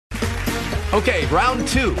Okay, round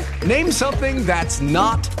 2. Name something that's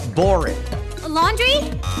not boring. A laundry?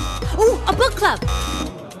 Ooh, a book club.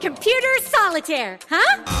 Computer solitaire,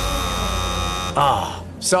 huh? Ah,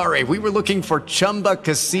 sorry, we were looking for Chumba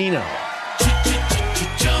Casino.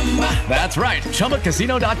 That's right,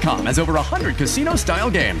 ChumbaCasino.com has over 100 casino-style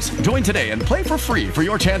games. Join today and play for free for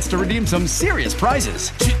your chance to redeem some serious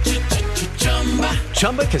prizes.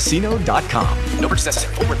 ChumbaCasino.com. No purchase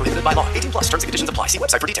necessary. Void where prohibited by law. 18 plus. Terms and conditions apply. See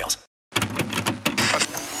website for details.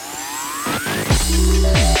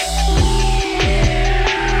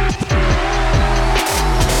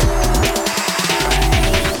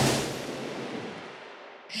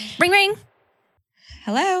 Ring, ring.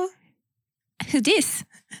 Hello. Who's this?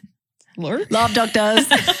 Lure? Love Doctors.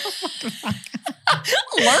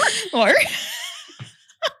 Lure?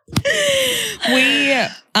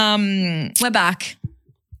 We're back.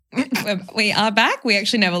 We are back. We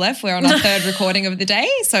actually never left. We're on our third recording of the day.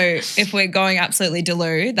 So if we're going absolutely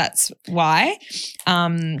delulu, that's why.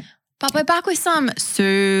 But we're back with some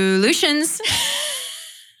solutions.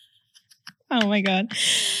 Oh my God.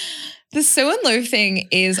 The Sue and Lou thing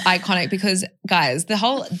is iconic because, guys, the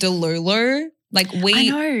whole delulu, like I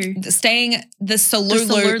know. staying the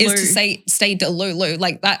solulu is to stay delulu.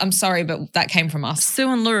 Like that, I'm sorry, but that came from us.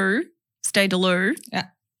 Sue and Lou stay delulu. Yeah.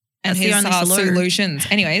 And That's the here's only our solu. solutions.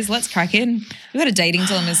 Anyways, let's crack in. We've got a dating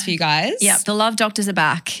dilemmas for you guys. Yeah, the Love Doctors are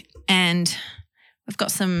back and we've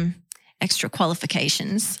got some extra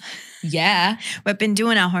qualifications. Yeah. We've been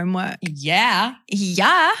doing our homework. Yeah.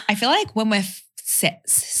 Yeah. I feel like when we're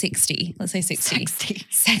 60, let's say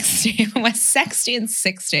 60, when we're 60 and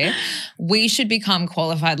 60, we should become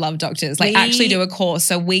qualified love doctors. Like actually do a course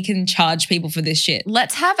so we can charge people for this shit.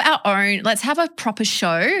 Let's have a proper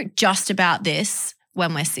show just about this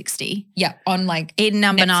when we're 60. Yeah, on like Eating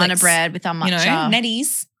our Netflix, banana bread with our matcha. You know,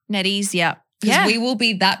 netties. Netties, yeah. Because we will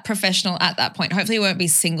be that professional at that point. Hopefully we won't be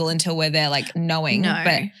single until we're there like knowing. No.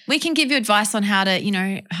 But we can give you advice on how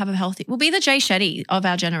to, have a healthy – we'll be the Jay Shetty of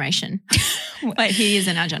our generation. But he is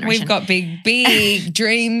in our generation. we've got big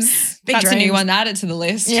dreams. That's a new dreams. one added to the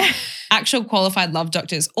list. Yeah. Actual qualified love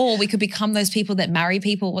doctors. Or we could become those people that marry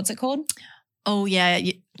people. What's it called? Oh, yeah.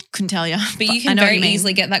 Couldn't tell you. But you can very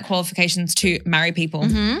easily get that qualifications to marry people.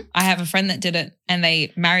 Mm-hmm. I have a friend that did it and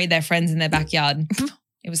they married their friends in their backyard.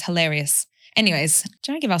 It was hilarious. Anyways, do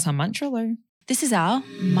you want to give us our mantra, Lou? This is our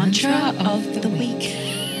mantra of the week.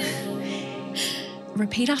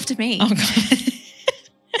 Repeat after me. Oh, God.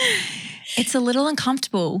 It's a little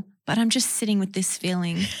uncomfortable, but I'm just sitting with this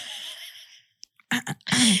feeling.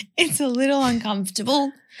 It's a little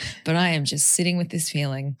uncomfortable, but I am just sitting with this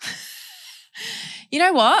feeling. You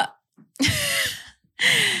know what?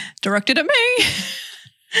 Directed at me.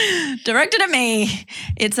 Directed at me.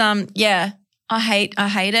 It's yeah. I hate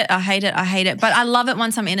it. But I love it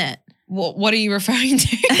once I'm in it. What are you referring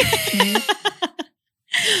to?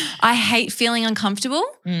 I hate feeling uncomfortable.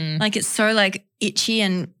 Like it's so like itchy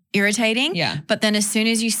and irritating. Yeah. But then as soon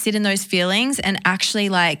as you sit in those feelings and actually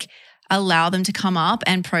like allow them to come up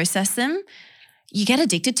and process them, you get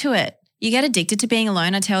addicted to it. You get addicted to being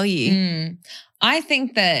alone, I tell you. I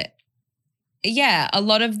think that, yeah, a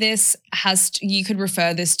lot of this you could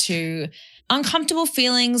refer this to uncomfortable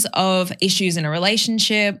feelings of issues in a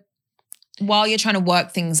relationship while you're trying to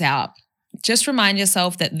work things out. Just remind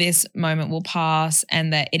yourself that this moment will pass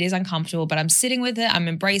and that it is uncomfortable, but I'm sitting with it. I'm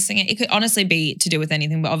embracing it. It could honestly be to do with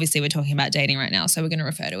anything, but obviously we're talking about dating right now. So we're going to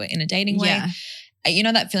refer to it in a dating way. Yeah. You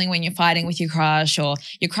know that feeling when you're fighting with your crush or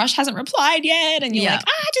your crush hasn't replied yet and you're like,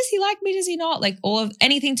 does he like me? Does he not? Like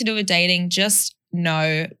anything to do with dating, just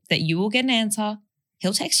know that you will get an answer.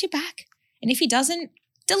 He'll text you back. And if he doesn't,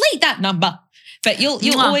 delete that number. But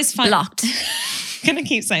you'll always find blocked. I'm going to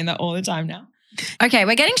keep saying that all the time now. Okay,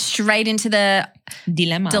 we're getting straight into the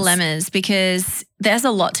Dilemmas because there's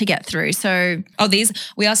a lot to get through. So,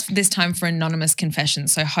 we asked this time for anonymous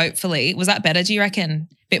confessions. So hopefully, was that better? Do you reckon?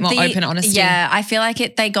 Bit more open honesty. Yeah, I feel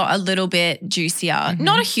like they got a little bit juicier.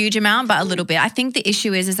 Not a huge amount, but a little bit. I think the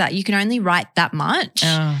issue is that you can only write that much.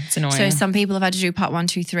 Oh, it's annoying. So some people have had to do part 1,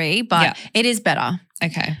 2, 3, but it is better.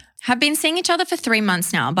 Okay. Have been seeing each other for 3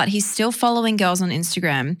 months now, but he's still following girls on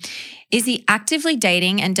Instagram. Is he actively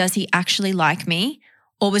dating and does he actually like me?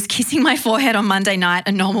 Or was kissing my forehead on Monday night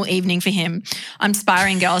a normal evening for him? I'm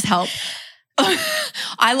inspiring girls, help.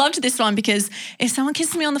 I loved this one because if someone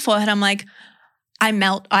kisses me on the forehead, I'm like, I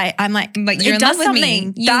melt. I'm like you're in love with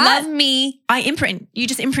me. You love me. I imprint. You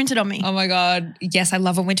just imprinted on me. Oh my God. Yes, I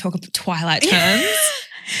love when we talk about Twilight terms.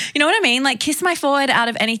 You know what I mean? Like kiss my forehead out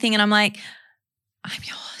of anything and I'm like, I'm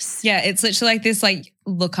yours. Yeah, it's literally like this like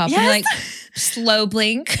look up Yes. and you're like, slow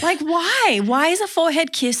blink. Like, why? Why is a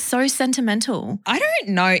forehead kiss so sentimental? I don't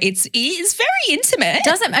know. It is very intimate.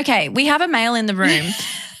 Okay, we have a male in the room.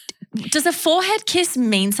 Does a forehead kiss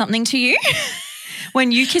mean something to you?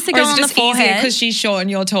 When you kiss a girl on the forehead? Because she's short and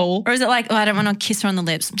you're tall? Or is it like, oh, I don't want to kiss her on the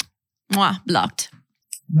lips? Mwah, blocked.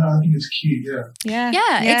 No, I think it's cute, yeah.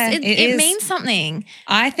 Yeah, it means something.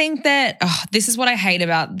 I think that this is what I hate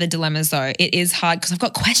about the dilemmas though. It is hard because I've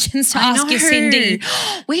got questions to ask you, Cindy.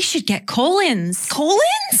 We should get call-ins.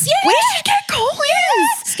 Call-ins? Yeah. We should get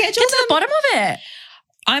call-ins. Schedule Get to the bottom of it.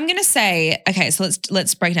 I'm going to say, okay, so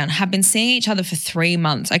let's break down. Have been seeing each other for 3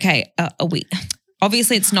 months. Okay, a week.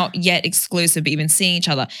 Obviously, it's not yet exclusive, but you've been seeing each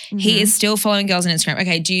other. Mm-hmm. He is still following girls on Instagram.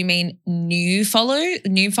 Okay, do you mean new follows?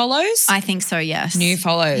 I think so, yes. New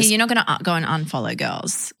follows. You're not going to go and unfollow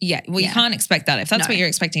girls. Yeah, well, you can't expect that. If that's what you're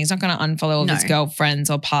expecting, he's not going to unfollow all his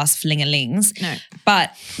girlfriends or past fling-a-lings. No.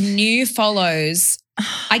 But new follows,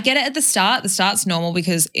 I get it at the start. The start's normal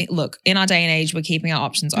because, look, in our day and age, we're keeping our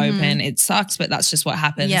options open. It sucks, but that's just what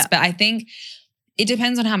happens. Yeah. But I think it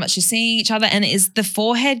depends on how much you're seeing each other. And is the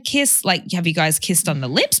forehead kiss, like, have you guys kissed on the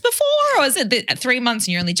lips before? Or is it at 3 months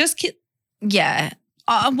and you're only just Yeah.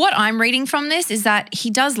 What I'm reading from this is that he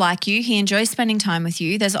does like you. He enjoys spending time with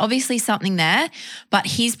you. There's obviously something there, but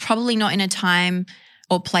he's probably not in a time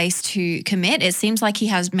or place to commit. It seems like he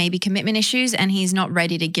has maybe commitment issues and he's not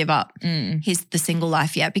ready to give up the single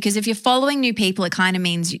life yet. Because if you're following new people, it kind of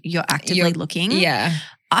means you're actively looking. Yeah.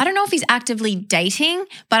 I don't know if he's actively dating,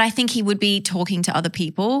 but I think he would be talking to other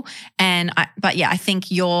people. I think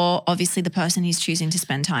you're obviously the person he's choosing to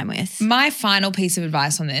spend time with. My final piece of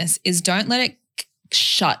advice on this is don't let it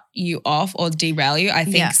shut you off or derail you. I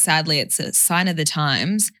think sadly it's a sign of the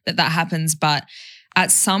times that happens, but at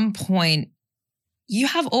some point you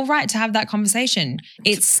have all right to have that conversation.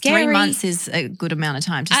 It's scary. 3 months is a good amount of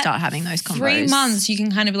time to start having those convos. 3 months you can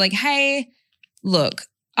kind of be like, hey, look,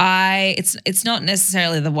 it's not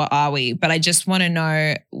necessarily the what are we, but I just want to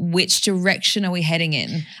know which direction are we heading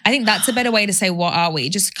in. I think that's a better way to say what are we.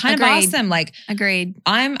 Just kind of ask them like, agreed.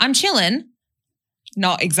 I'm chilling.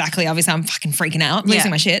 Not exactly. Obviously, I'm fucking freaking out,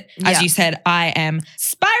 losing my shit. As you said, I am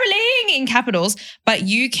spiraling in capitals, but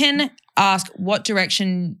you can ask what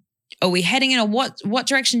direction are we heading in or what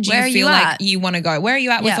direction do you feel like you want to go? Where are you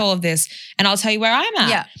at with all of this? And I'll tell you where I'm at.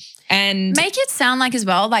 Yeah. And make it sound like as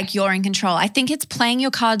well, like you're in control. I think it's playing your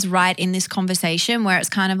cards right in this conversation where it's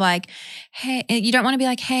kind of like, hey, you don't want to be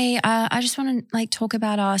like, hey, I just want to like talk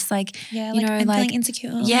about us. Like, I'm feeling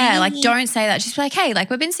insecure. Yeah, like don't say that. Just be like, hey, like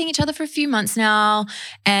we've been seeing each other for a few months now.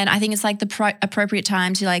 And I think it's like the appropriate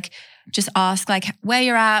time to like just ask like where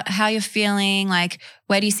you're at, how you're feeling, like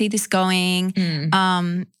where do you see this going?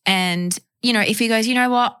 And, if he goes, you know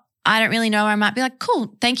what? I don't really know where I'm at. Be like,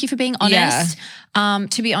 cool, thank you for being honest.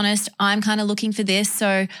 To be honest, I'm kind of looking for this.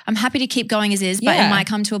 So I'm happy to keep going as is, but it might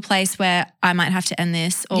come to a place where I might have to end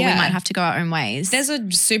this or we might have to go our own ways. There's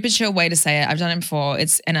a super chill way to say it. I've done it before.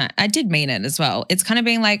 I did mean it as well. It's kind of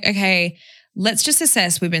being like, okay, let's just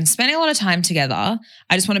assess. We've been spending a lot of time together.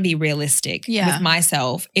 I just want to be realistic with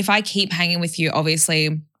myself. If I keep hanging with you,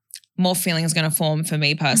 obviously more feelings going to form for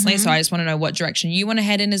me personally. So I just want to know what direction you want to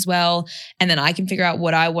head in as well. And then I can figure out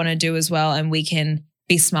what I want to do as well. And we can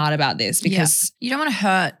be smart about this because you don't want to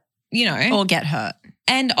hurt, or get hurt.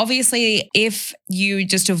 And obviously if you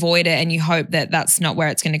just avoid it and you hope that that's not where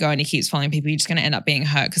it's going to go and he keeps following people, you're just going to end up being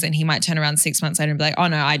hurt because then he might turn around 6 months later and be like, oh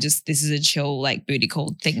no, this is a chill like booty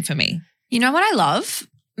call thing for me. You know what I love?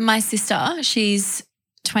 My sister, she's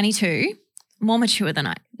 22. More mature than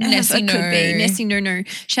I Nessie could be. Nessie, no.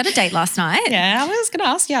 She had a date last night. Yeah, I was going to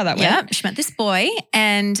ask you how that went. Yeah, she met this boy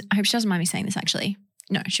and I hope she doesn't mind me saying this actually.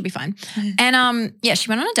 No, she'll be fine. And she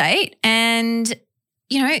went on a date and,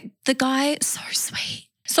 the guy, so sweet.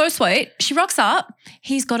 So sweet. She rocks up.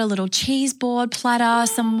 He's got a little cheese board platter,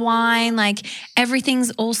 some wine, like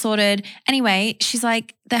everything's all sorted. Anyway, she's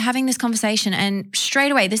like, they're having this conversation and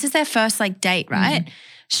straight away, this is their first like date, right?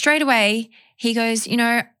 Straight away, he goes,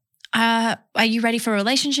 are you ready for a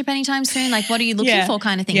relationship anytime soon? Like, what are you looking for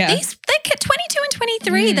kind of thing? Yeah. They get 22 and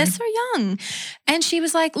 23. They're so young. And she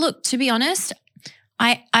was like, look, to be honest,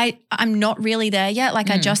 I'm not really there yet. Like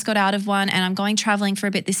I just got out of one and I'm going traveling for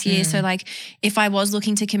a bit this year. So like if I was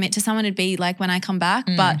looking to commit to someone, it'd be like when I come back,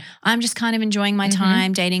 but I'm just kind of enjoying my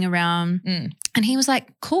time dating around. And he was like,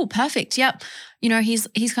 cool, perfect. Yep.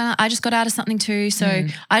 He's kind of, I just got out of something too. So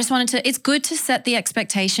I just wanted to, it's good to set the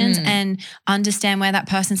expectations and understand where that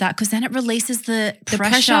person's at because then it releases the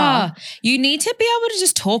pressure. You need to be able to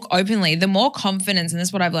just talk openly. The more confidence, and this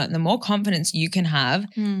is what I've learned, the more confidence you can have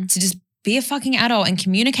to just be a fucking adult and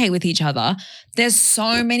communicate with each other. There's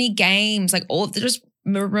so many games, like just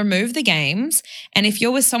remove the games. And if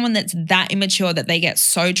you're with someone that's that immature that they get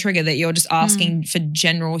so triggered that you're just asking for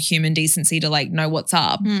general human decency to like know what's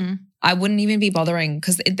up, I wouldn't even be bothering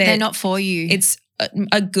because they're not for you. It's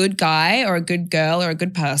a good guy or a good girl or a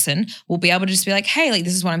good person will be able to just be like, hey, like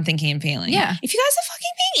this is what I'm thinking and feeling. Yeah. If you guys are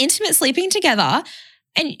fucking being intimate, sleeping together,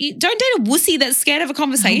 and you don't date a wussy that's scared of a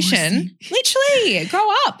conversation. Literally, grow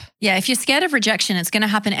up. Yeah, if you're scared of rejection, it's going to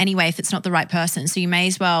happen anyway if it's not the right person. So you may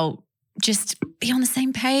as well just be on the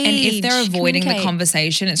same page. And if they're avoiding the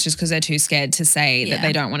conversation, it's just because they're too scared to say that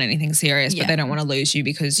they don't want anything serious, but they don't want to lose you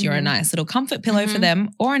because you're a nice little comfort pillow for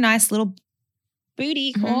them or a nice little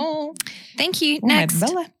booty call. Thank you. Oh, next.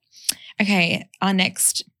 Okay, our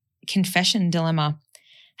next confession dilemma.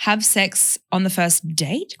 Have sex on the first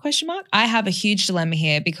date? ? I have a huge dilemma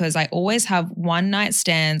here because I always have one night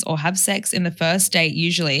stands or have sex in the first date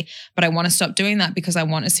usually, but I want to stop doing that because I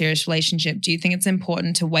want a serious relationship. Do you think it's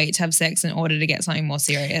important to wait to have sex in order to get something more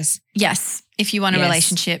serious? Yes. If you want a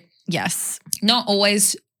relationship, yes. Not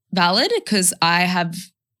always valid because I have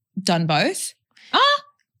done both.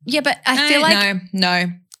 Yeah, but I feel like no.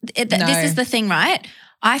 This is the thing, right?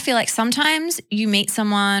 I feel like sometimes you meet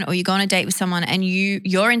someone or you go on a date with someone and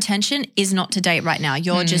your intention is not to date right now.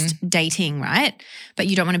 You're just dating, right? But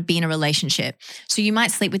you don't want to be in a relationship. So you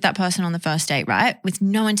might sleep with that person on the first date, right? With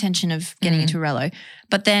no intention of getting into a relo.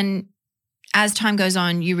 But then as time goes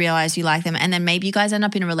on, you realize you like them and then maybe you guys end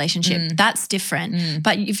up in a relationship. That's different.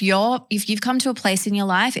 But if you've come to a place in your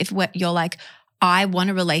life, if you're like, I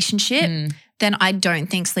want a relationship, then I don't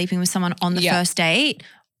think sleeping with someone on the first date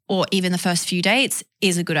or even the first few dates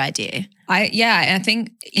is a good idea. And I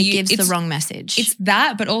think it gives the wrong message. It's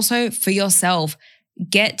that, but also for yourself,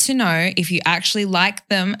 get to know if you actually like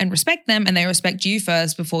them and respect them and they respect you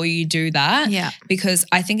first before you do that. Yeah. Because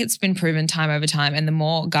I think it's been proven time over time, and the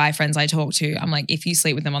more guy friends I talk to, I'm like, if you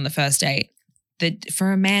sleep with them on the first date,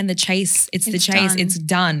 for a man, it's the chase, it's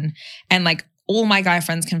done. And like all my guy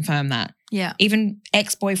friends confirm that. Yeah. Even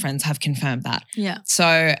ex-boyfriends have confirmed that. Yeah. So,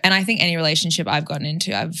 and I think any relationship I've gotten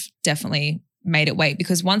into, I've definitely made it wait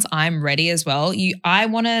because once I'm ready as well,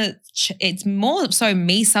 it's more so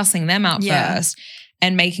me sussing them out first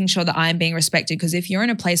and making sure that I'm being respected. Because if you're in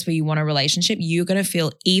a place where you want a relationship, you're going to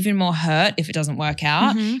feel even more hurt if it doesn't work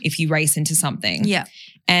out, if you race into something. Yeah.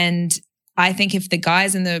 And I think if the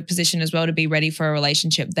guy's in the position as well to be ready for a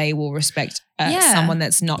relationship, they will respect someone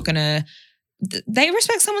that's not going to, they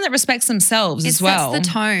respect someone that respects themselves as well. It sets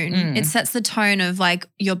the tone. It sets the tone of like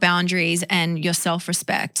your boundaries and your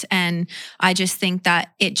self-respect. And I just think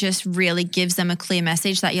that it just really gives them a clear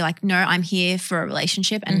message that you're like, no, I'm here for a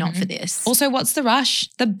relationship and not for this. Also, what's the rush?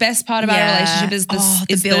 The best part about a relationship is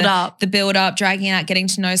the build up. The build up, dragging out, getting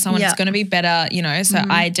to know someone. It's going to be better, So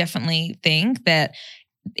I definitely think that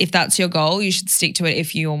if that's your goal, you should stick to it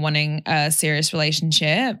if you're wanting a serious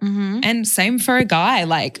relationship. And same for a guy,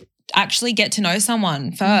 like actually get to know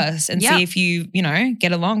someone first and see if you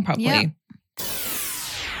get along properly.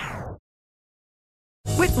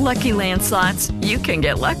 With Lucky Land Slots, you can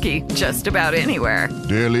get lucky just about anywhere.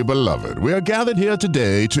 Dearly beloved, we are gathered here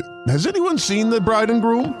today to... Has anyone seen the bride and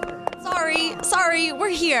groom? Sorry, we're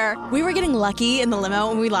here. We were getting lucky in the limo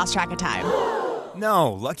and we lost track of time.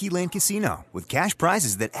 No, Lucky Land Casino, with cash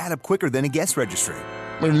prizes that add up quicker than a guest registry.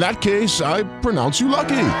 In that case, I pronounce you lucky.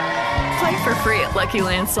 Play for free at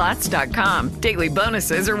LuckyLandSlots.com. Daily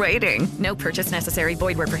bonuses are waiting. No purchase necessary.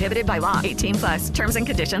 Void where prohibited by law. 18+. Terms and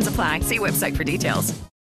conditions apply. See website for details.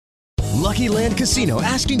 Lucky Land Casino,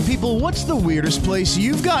 asking people, what's the weirdest place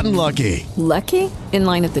you've gotten lucky? Lucky? In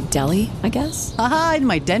line at the deli, I guess? Aha, in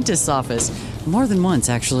my dentist's office. More than once,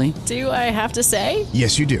 actually. Do I have to say?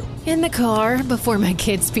 Yes, you do. In the car before my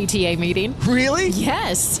kids' PTA meeting. Really?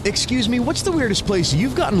 Yes. Excuse me, what's the weirdest place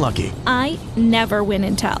you've gotten lucky? I never win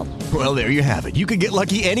and tell. Well, there you have it. You can get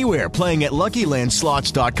lucky anywhere, playing at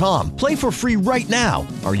LuckyLandSlots.com. Play for free right now.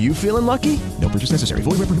 Are you feeling lucky? No purchase necessary.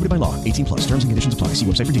 Void where prohibited by law. 18+. Terms and conditions apply. See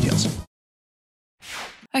website for details.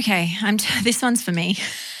 Okay, this one's for me.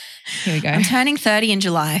 Here we go. I'm turning 30 in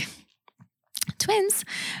July. Twins.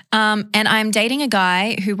 And I'm dating a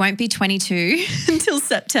guy who won't be 22 until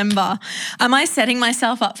September. Am I setting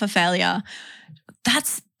myself up for failure?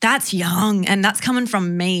 That's young, and that's coming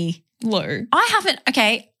from me. Low. I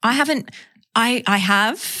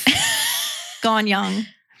have gone young,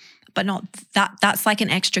 but not that. That's like an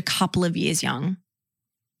extra couple of years young.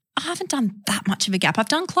 I haven't done that much of a gap. I've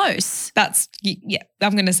done close. I'm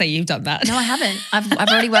going to say you've done that. No, I haven't. I've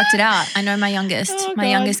already worked it out. I know my youngest. My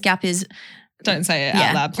youngest gap is... Don't say it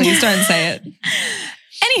out loud. Please don't say it.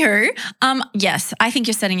 Anywho, yes, I think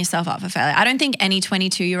you're setting yourself up for failure. I don't think any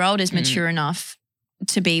 22-year-old is mature enough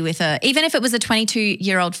to be with even if it was a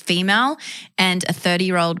 22-year-old female and a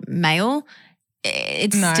 30-year-old male,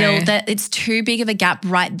 it's still that it's too big of a gap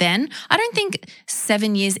right then. I don't think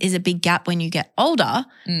 7 years is a big gap when you get older,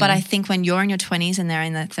 but I think when you're in your 20s and they're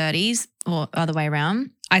in their 30s or other way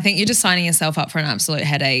around. I think you're just signing yourself up for an absolute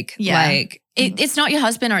headache. Yeah. Like it's not your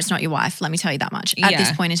husband or it's not your wife, let me tell you that much at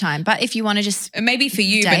this point in time. But if you want to just maybe for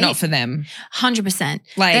you, date, but not for them. 100%.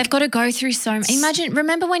 Like they've got to go through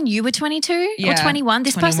remember when you were 22 or 21?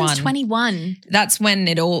 This person's 21. That's when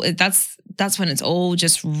that's when it's all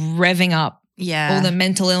just revving up. Yeah. All the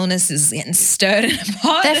mental illness is getting stirred in a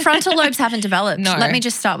pot. Their frontal lobes haven't developed. No. Let me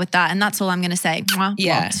just start with that. And that's all I'm going to say.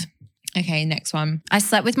 Yeah. Blocked. Okay, next one. I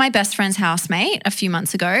slept with my best friend's housemate a few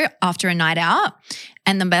months ago after a night out,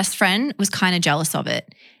 and the best friend was kind of jealous of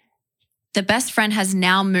it. The best friend has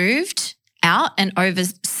now moved out and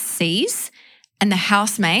overseas, and the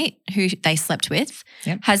housemate who they slept with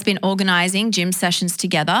has been organising gym sessions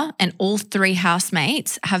together, and all 3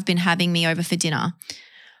 housemates have been having me over for dinner.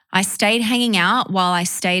 I stayed hanging out while I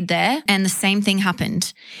stayed there, and the same thing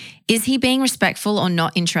happened. Is he being respectful or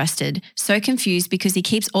not interested? So confused because he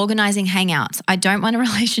keeps organising hangouts. I don't want a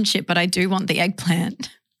relationship, but I do want the eggplant.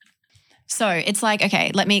 So it's like,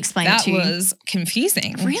 okay, let me explain it to you. That was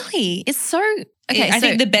confusing. Really? It's so... Okay, I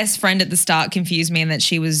think the best friend at the start confused me and that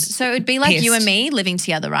she was So it would be like pissed. you and me living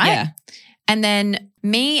together, right? Yeah. And then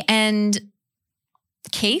me and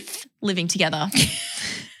Keith living together.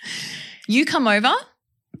 You come over...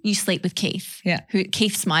 You sleep with Keith. Yeah.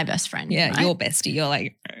 Keith's my best friend. Yeah, right? your bestie. You're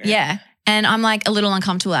like. Yeah. And I'm like a little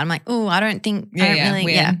uncomfortable. I'm like, oh, I don't really.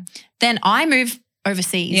 weird. Yeah. Then I move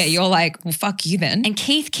overseas. Yeah, you're like, well, fuck you then. And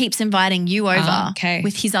Keith keeps inviting you over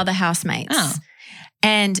with his other housemates. Oh.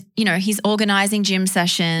 And, you know, he's organising gym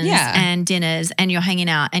sessions and dinners and you're hanging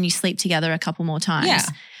out and you sleep together a couple more times. Yeah.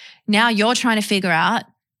 Now you're trying to figure out,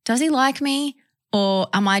 does he like me or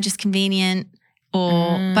am I just convenient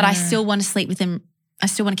but I still want to sleep with him. I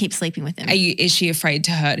still want to keep sleeping with him. Is she afraid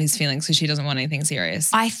to hurt his feelings because she doesn't want anything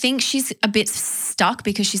serious? I think she's a bit stuck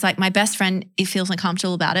because she's like, my best friend, it feels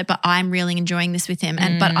uncomfortable about it, but I'm really enjoying this with him.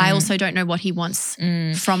 But I also don't know what he wants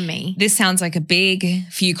from me. This sounds like a big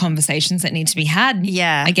few conversations that need to be had.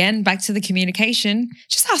 Yeah. Again, back to the communication.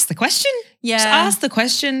 Just ask the question. Yeah. Just ask the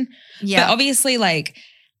question. Yeah. But obviously, like,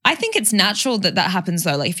 I think it's natural that happens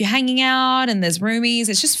though. Like if you're hanging out and there's roomies,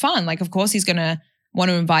 it's just fun. Like, of course he's going to want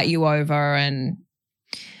to invite you over and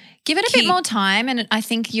give it a bit more time and I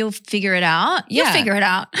think you'll figure it out. You'll figure it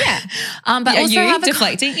out. Yeah. But also have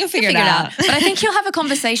deflecting, you'll figure it out. But I think you'll have a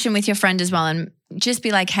conversation with your friend as well and just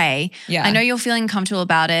be like, hey, I know you're feeling comfortable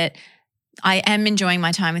about it. I am enjoying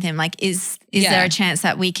my time with him. Like, is there a chance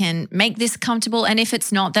that we can make this comfortable? And if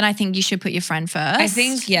it's not, then I think you should put your friend first. I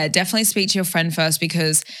think, definitely speak to your friend first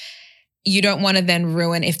because you don't want to then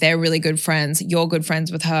ruin if they're really good friends, you're good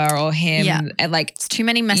friends with her or him. Yeah. And like, it's too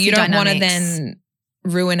many messy you don't dynamics. want to then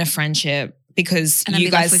ruin a friendship because you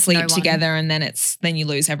guys sleep together and then you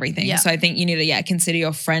lose everything. Yeah. So I think you need to consider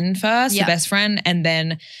your friend first, your best friend, and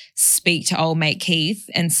then speak to old mate Keith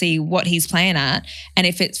and see what he's playing at. And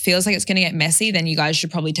if it feels like it's going to get messy, then you guys should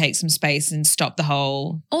probably take some space and stop the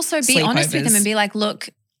whole Also be honest with him and be like, look,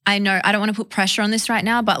 I know I don't want to put pressure on this right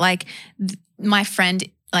now, but like my friend,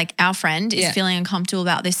 like our friend is feeling uncomfortable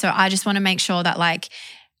about this. So I just want to make sure that like,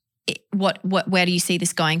 where do you see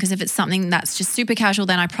this going? Because if it's something that's just super casual,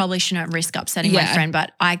 then I probably shouldn't risk upsetting my friend.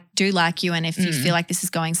 But I do like you, and if you feel like this is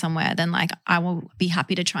going somewhere, then like I will be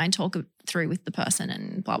happy to try and talk it through with the person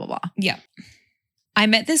and blah blah blah. Yeah. I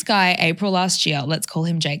met this guy April last year. Let's call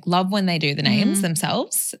him Jake. Love when they do the names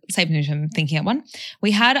themselves. Save me from thinking at one.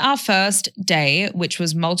 We had our first day, which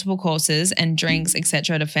was multiple courses and drinks,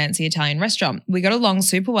 etc., at a fancy Italian restaurant. We got along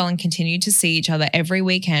super well and continued to see each other every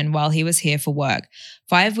weekend while he was here for work.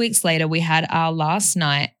 5 weeks later, we had our last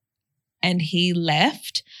night and he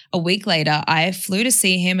left. A week later, I flew to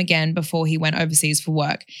see him again before he went overseas for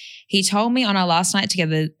work. He told me on our last night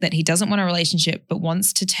together that he doesn't want a relationship, but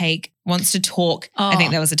wants to talk. I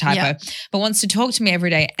think that was a typo, but wants to talk to me every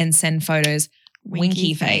day and send photos,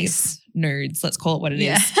 winky face, nudes, let's call it what it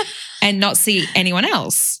is, and not see anyone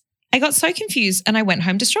else. I got so confused and I went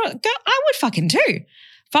home distraught. I would fucking too.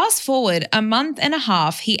 Fast forward a month and a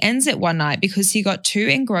half, he ends it one night because he got too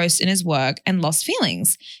engrossed in his work and lost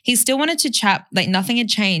feelings. He still wanted to chat, like nothing had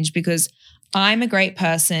changed because I'm a great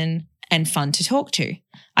person and fun to talk to.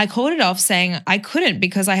 I called it off saying I couldn't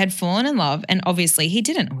because I had fallen in love and obviously he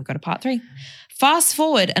didn't. We got a part 3. Fast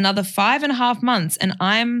forward another 5.5 months and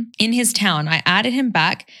I'm in his town. I added him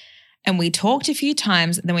back and we talked a few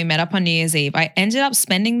times. Then we met up on New Year's Eve. I ended up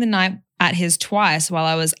spending the night at his twice while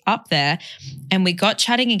I was up there and we got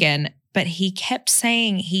chatting again but he kept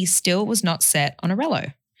saying he still was not set on a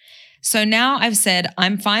relo. So now I've said,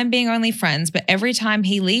 I'm fine being only friends, but every time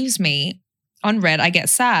he leaves me on red, I get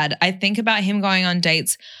sad. I think about him going on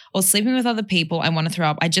dates or sleeping with other people. I want to throw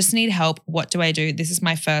up. I just need help. What do I do? This is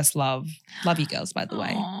my first love. Love you girls, by the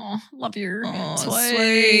way. Love you.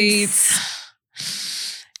 Sweet.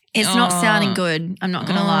 It's not sounding good. I'm not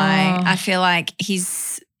going to lie. I feel like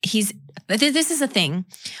this is the thing.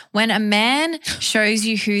 When a man shows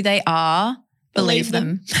you who they are, believe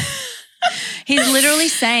them. He's literally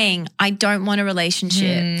saying, I don't want a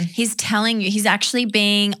relationship. He's telling you, he's actually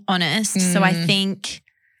being honest. So I think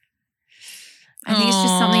it's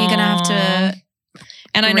just something you're going to have to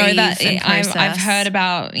And I know that I've heard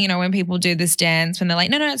about, when people do this dance when they're like,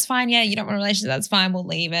 no, it's fine. Yeah, you don't want a relationship. That's fine. We'll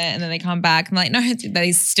leave it. And then they come back and like, no,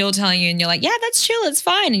 they're still telling you and you're like, yeah, that's chill. It's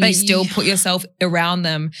fine. And you still put yourself around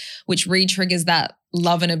them, which re-triggers that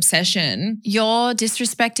love and obsession. You're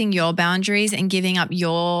disrespecting your boundaries and giving up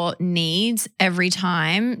your needs every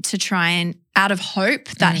time to try and out of hope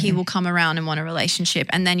that he will come around and want a relationship.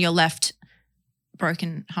 And then you're left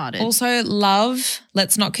brokenhearted. Also, love,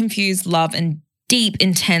 let's not confuse love and deep,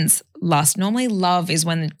 intense lust. Normally love is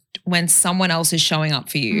when someone else is showing up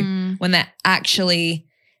for you, when they're actually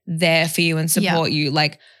there for you and support you.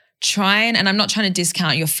 Like and I'm not trying to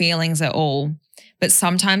discount your feelings at all, but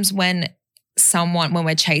sometimes when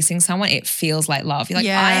we're chasing someone, it feels like love. You're like,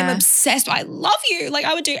 I am obsessed. I love you. Like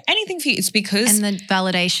I would do anything for you. It's because. And the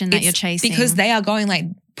validation that you're chasing. Because they are going like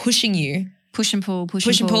pushing you. Push and pull.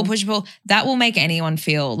 That will make anyone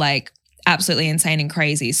feel like absolutely insane and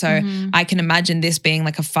crazy. So I can imagine this being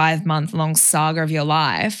like a 5-month-long saga of your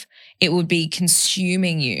life. It would be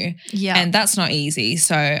consuming you. Yeah. And that's not easy.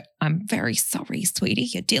 So I'm very sorry, sweetie,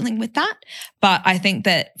 you're dealing with that. But I think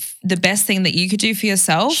that the best thing that you could do for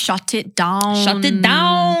yourself. Shut it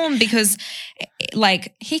down. Because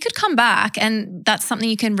like he could come back and that's something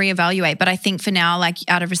you can reevaluate. But I think for now, like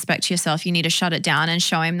out of respect to yourself, you need to shut it down and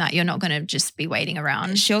show him that you're not going to just be waiting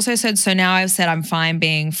around. She also said, so now I've said I'm fine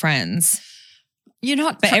being friends. You're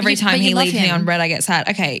not. But every time he leaves me on red, I get sad.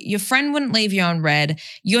 Okay, your friend wouldn't leave you on red.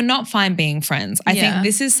 You're not fine being friends. I think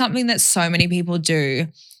this is something that so many people do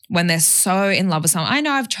when they're so in love with someone. I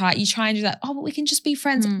know I've tried. You try and do that. Oh, but we can just be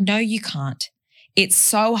friends. No, you can't. It's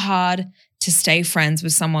so hard to stay friends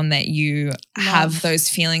with someone that you have those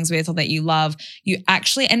feelings with or that you love. You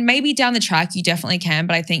actually, and maybe down the track you definitely can,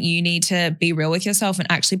 but I think you need to be real with yourself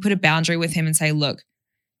and actually put a boundary with him and say, look,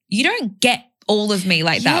 you don't get all of me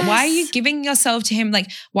like that. Why are you giving yourself to him? Like,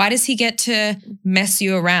 why does he get to mess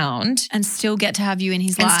you around and still get to have you in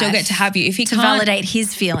his life? And still get to have you. If he to validate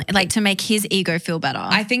his feeling, like to make his ego feel better.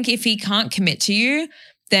 I think if he can't commit to you,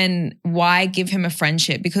 then why give him a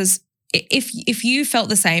friendship? Because if you felt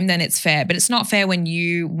the same, then it's fair. But it's not fair when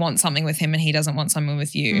you want something with him and he doesn't want something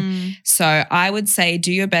with you. So I would say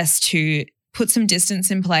do your best to put some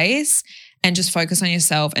distance in place and just focus on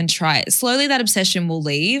yourself and try it. Slowly that obsession will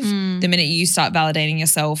leave the minute you start validating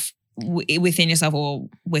yourself within yourself or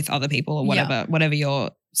with other people or whatever your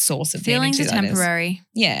source of feelings are temporary.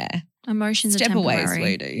 Yeah. Emotions are temporary. Step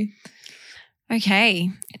away, sweetie. Okay.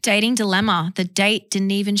 Dating dilemma. The date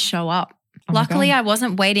didn't even show up. Luckily, I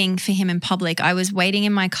wasn't waiting for him in public. I was waiting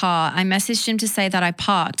in my car. I messaged him to say that I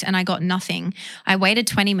parked and I got nothing. I waited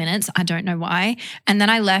 20 minutes. I don't know why. And then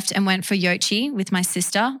I left and went for Yochi with my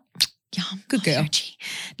sister. Yum, good girl. Yochi.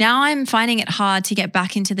 Now I'm finding it hard to get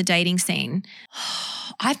back into the dating scene.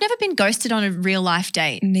 I've never been ghosted on a real life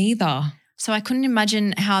date. Neither. So I couldn't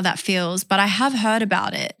imagine how that feels, but I have heard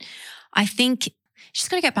about it. I think she's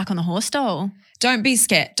got to get back on the horse doll. Don't be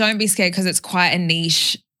scared. Don't be scared because it's quite a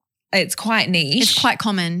niche. It's quite niche. It's quite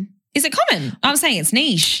common. Is it common? I'm saying it's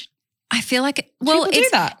niche. I feel like, people do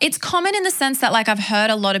that. It's common in the sense that like I've heard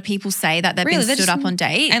a lot of people say that they've been stood up on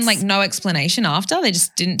dates. And like no explanation after. They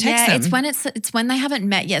just didn't text them. It's when they haven't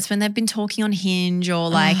met yet. It's when they've been talking on Hinge or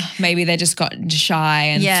like. Maybe they just got shy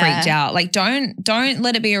and freaked out. Like don't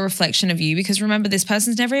let it be a reflection of you because remember this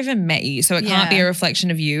person's never even met you. So it can't be a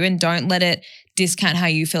reflection of you and don't let it discount how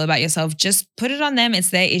you feel about yourself. Just put it on them. It's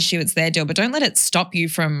their issue. It's their deal. But don't let it stop you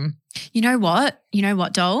from. You know what,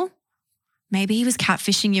 doll? Maybe he was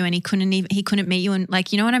catfishing you and he couldn't meet you and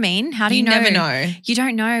like, you know what I mean? How do you know? Never know. You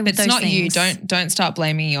don't know with it's not things. You. Don't start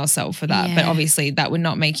blaming yourself for that. Yeah. But obviously that would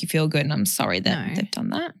not make you feel good and I'm sorry that they've done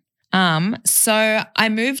that. So I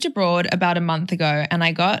moved abroad about a month ago and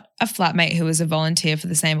I got a flatmate who was a volunteer for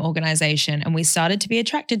the same organization and we started to be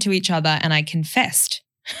attracted to each other and I confessed.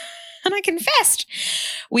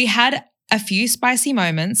 We had a few spicy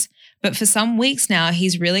moments, but for some weeks now,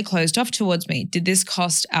 he's really closed off towards me. Did this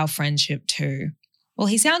cost our friendship too? Well,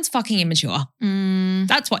 he sounds fucking immature.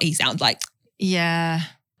 That's what he sounds like. Yeah.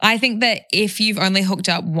 I think that if you've only hooked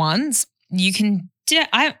up once, you can,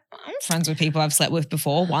 I'm friends with people I've slept with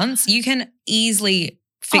before once. You can easily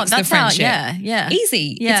fix the friendship. Yeah.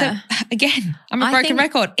 Easy. Yeah. Again, I'm a broken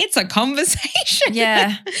record. It's a conversation.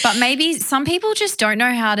 Yeah. But maybe some people just don't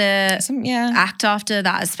know how to act after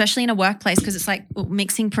that, especially in a workplace, because it's like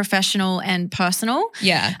mixing professional and personal.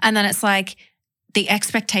 Yeah. And then it's like the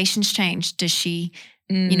expectations change. Does she,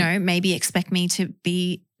 maybe expect me to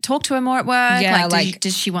talk to her more at work? Yeah,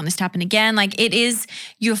 does she want this to happen again? Like it is,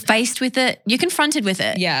 you're faced with it, you're confronted with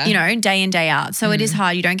it, day in, day out. So it is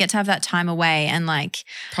hard. You don't get to have that time away and like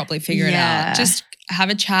probably figure it out. Just have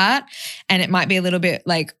a chat, and it might be a little bit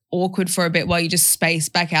like awkward for a bit while you just space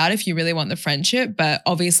back out if you really want the friendship, but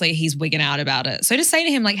obviously he's wigging out about it. So just say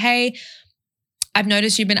to him like, hey, I've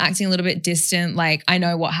noticed you've been acting a little bit distant. Like, I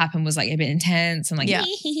know what happened was like a bit intense and like,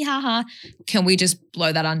 hee hee ha ha. Can we just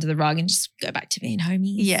blow that under the rug and just go back to being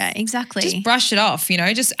homies? Yeah, exactly. Just brush it off,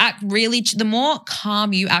 just act really, the more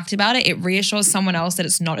calm you act about it, it reassures someone else that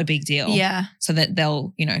it's not a big deal. Yeah. So that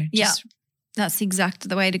they'll, just. That's exactly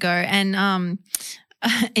the way to go. And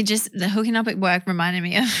the hooking up at work reminded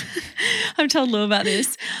me of, I've told Lou about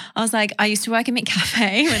this. I was like, I used to work at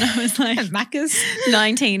McCafe when I was like Macca's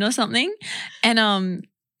 19 or something. And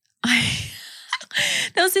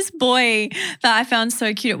there was this boy that I found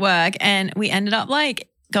so cute at work, and we ended up like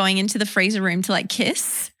going into the freezer room to like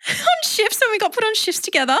kiss on shifts, and we got put on shifts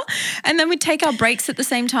together, and then we'd take our breaks at the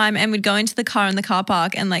same time and we'd go into the car in the car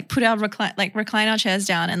park and like put our recline our chairs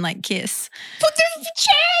down and like kiss. Put the chairs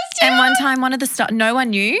down. And one time one of the staff, no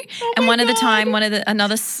one knew, and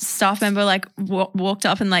another staff member like walked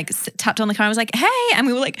up and like tapped on the car and was like, hey, and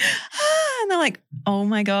we were like, ah, and they're like, oh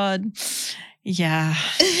my God. Yeah.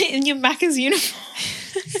 In your Macca's uniform.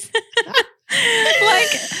 Like,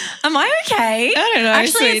 am I okay? I don't know.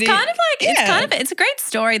 Actually, sweetie. it's kind of like it's a great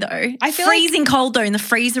story though. I feel freezing cold though in the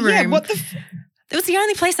freezer room. Yeah, what the? It was the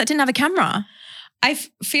only place that didn't have a camera. I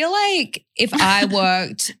feel like if I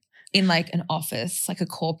worked in like an office, like a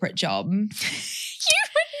corporate job, you would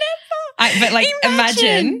never. But like,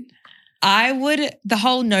 imagine I would, the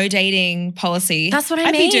whole no dating policy. That's what I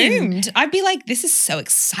I'd mean. be doomed. I'd be like, this is so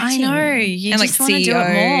exciting. I know. You and just like want to do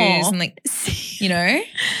it more. And like,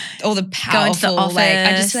 all the powerful, go into the office. like,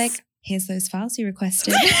 I just like, here's those files you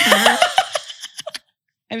requested.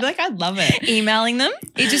 I'd be like, I love it. Emailing them.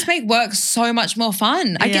 It just make work so much more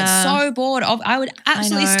fun. I get so bored of, I would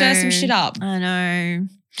absolutely stir some shit up. I know.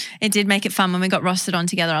 It did make it fun when we got rostered on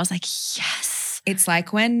together. I was like, yes. It's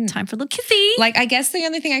like when time for a little kissy. Like, I guess the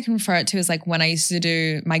only thing I can refer it to is like when I used to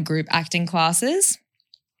do my group acting classes,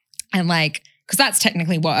 and like, because that's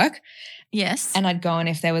technically work. Yes. And I'd go in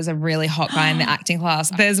if there was a really hot guy in the acting class.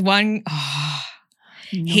 There's one, I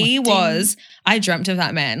dreamt of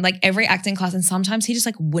that man, like every acting class, and sometimes he just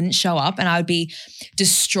like wouldn't show up and I would be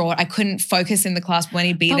distraught. I couldn't focus in the class when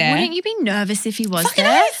he'd be there. Wouldn't you be nervous if he was Fucking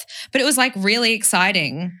there? oath. But it was like really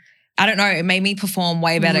exciting. I don't know. It made me perform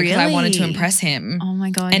way better because I wanted to impress him. Oh my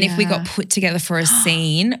God. And if we got put together for a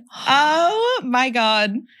scene, oh my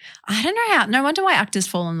God. I don't know how. No wonder why actors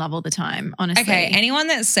fall in love all the time, honestly. Okay. Anyone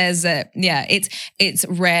that says that, it's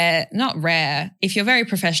rare, not rare. If you're very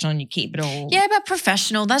professional and you keep it all. Yeah, but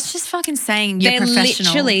professional, that's just fucking saying you're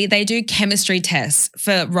professional. They do chemistry tests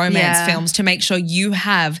for romance films to make sure you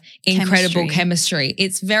have incredible chemistry.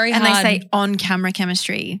 It's very hard. And they say on-camera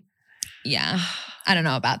chemistry. Yeah. I don't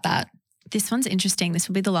know about that. This one's interesting. This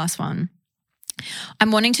will be the last one.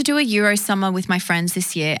 I'm wanting to do a Euro summer with my friends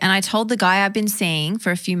this year, and I told the guy I've been seeing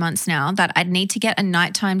for a few months now that I'd need to get a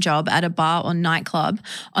nighttime job at a bar or nightclub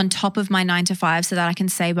on top of my 9 to 5 so that I can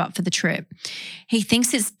save up for the trip. He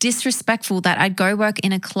thinks it's disrespectful that I'd go work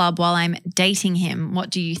in a club while I'm dating him.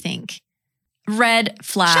 What do you think? Red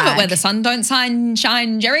flag. Shove it where the sun don't shine,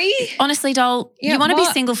 Jerry. Honestly, doll, you want to be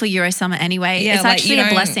single for Euro summer anyway. Yeah, it's actually a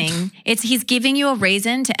blessing. He's giving you a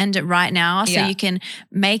reason to end it right now so you can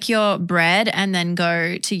make your bread and then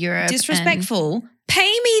go to Europe. Disrespectful.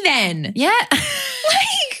 Pay me then. Yeah.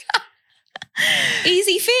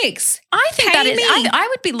 Easy fix. I think that is, I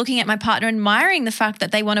would be looking at my partner admiring the fact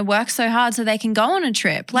that they want to work so hard so they can go on a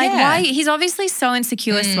trip. Like why? He's obviously so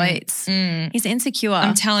insecure, Sweets. He's insecure.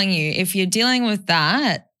 I'm telling you, if you're dealing with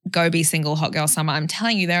that, go be single, hot girl summer. I'm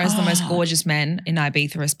telling you, there is the most gorgeous men in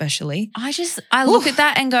Ibiza especially. I look at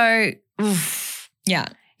that and go, oof. Yeah.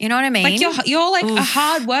 You know what I mean? Like you're like a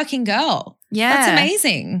hard-working girl. Yeah. That's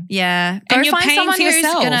amazing. Yeah. And go find someone who's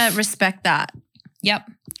going to respect that. Yep.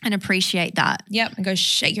 And appreciate that. Yep. And go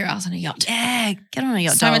shake your ass on a yacht. Yeah. Get on a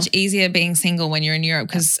yacht. So much easier being single when you're in Europe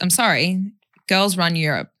because I'm sorry, girls run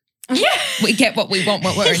Europe. Yeah. We get what we want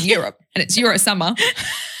when we're in Europe and it's Euro summer.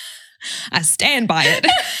 I stand by it.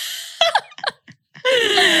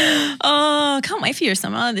 Oh, can't wait for your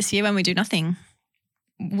summer this year when we do nothing.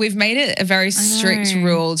 We've made it a very strict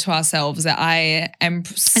rule to ourselves that I am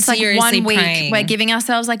seriously like 1 week. praying. We're giving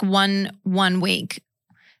ourselves like one week.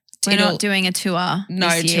 We're not doing a tour.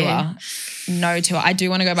 No tour. I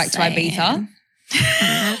do want to go back to Ibiza.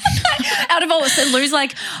 Out of all, so Lou's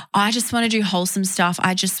like, I just want to do wholesome stuff.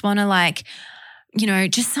 I just want to like, you know,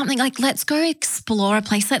 just something like, let's go explore a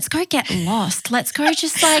place. Let's go get lost. Let's go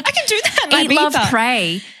just like I can do that in eat, Ibiza. love,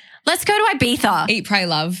 pray. Let's go to Ibiza. Eat, pray,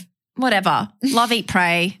 love. Whatever. Love, eat,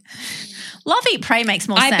 pray. Love, eat, pray makes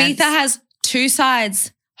more sense. Ibiza has two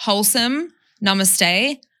sides: wholesome,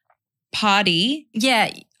 namaste, party.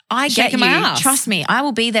 Yeah, I get you. My ass. Trust me, I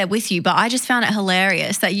will be there with you. But I just found it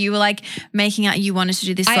hilarious that you were like making out you wanted to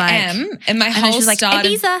do this. I am, and my whole like,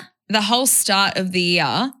 Ibiza. The whole start of the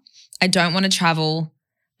year, I don't want to travel.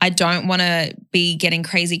 I don't want to be getting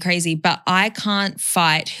crazy, but I can't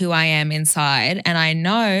fight who I am inside, and I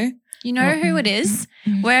know. You know who it is?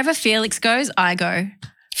 Wherever Felix goes, I go.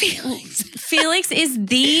 Felix is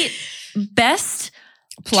the best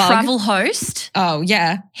travel host. Oh,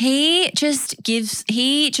 yeah. He just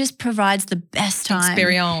provides the best time.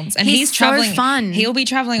 Experience. And he's traveling. So fun. He'll be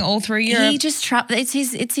traveling all through Europe. He just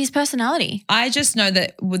it's his personality. I just know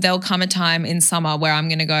that there'll come a time in summer where I'm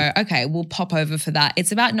going to go, okay, we'll pop over for that.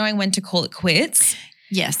 It's about knowing when to call it quits.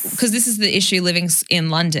 Yes. Because this is the issue living in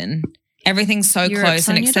London. Everything's so close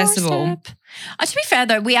and accessible. To be fair,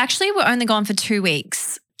 though, we actually were only gone for 2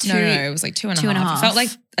 weeks. No, it was like two and a half. It felt like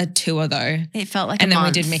a tour though. It felt like and a then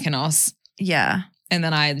month. we did Mykonos. Yeah. And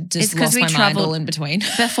then I just lost my mind all in between.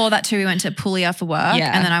 Before that too, we went to Puglia for work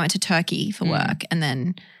and then I went to Turkey for work and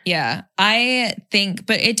then. Yeah, I think,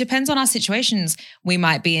 but it depends on our situations. We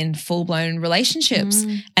might be in full-blown relationships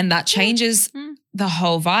and that changes the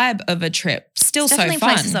whole vibe of a trip. Still so fun.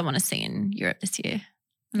 Definitely places I want to see in Europe this year.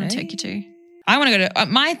 And Tokyo too. I want to go to,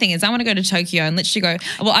 my thing is I want to go to Tokyo and literally go,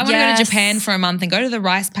 I want to go to Japan for a month and go to the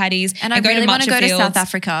rice paddies. And I really want to go to South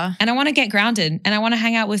Africa. And I want to get grounded and I want to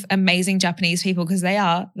hang out with amazing Japanese people because they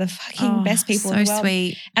are the fucking best people in the world. So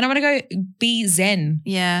sweet. And I want to go be zen.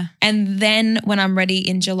 Yeah. And then when I'm ready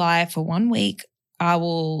in July for 1 week, I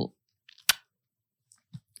will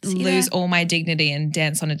lose all my dignity and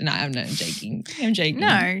dance on a night. I'm joking.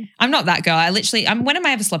 No. I'm not that girl. When am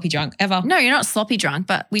I ever sloppy drunk? Ever? No, you're not sloppy drunk,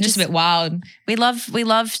 but we just a bit wild. We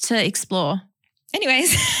love to explore.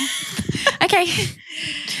 Anyways. Okay.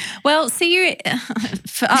 Well, see you.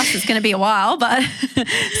 For us, it's going to be a while, but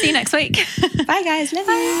see you next week. Bye, guys. Love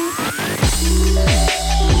you.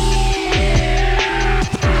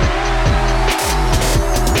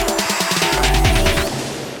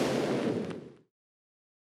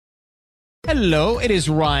 Hello, it is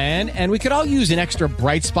Ryan, and we could all use an extra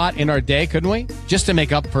bright spot in our day, couldn't we? Just to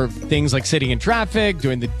make up for things like sitting in traffic,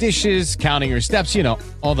 doing the dishes, counting your steps,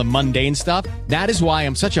 all the mundane stuff. That is why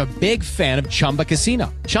I'm such a big fan of Chumba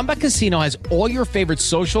Casino. Chumba Casino has all your favorite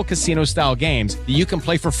social casino-style games that you can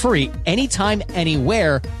play for free anytime,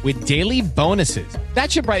 anywhere with daily bonuses.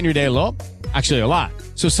 That should brighten your day a little. Actually, a lot.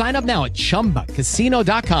 So sign up now at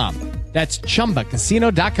ChumbaCasino.com. That's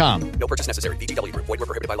ChumbaCasino.com. No purchase necessary. VGW Group. Void where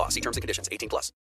prohibited by law. See terms and conditions. 18+.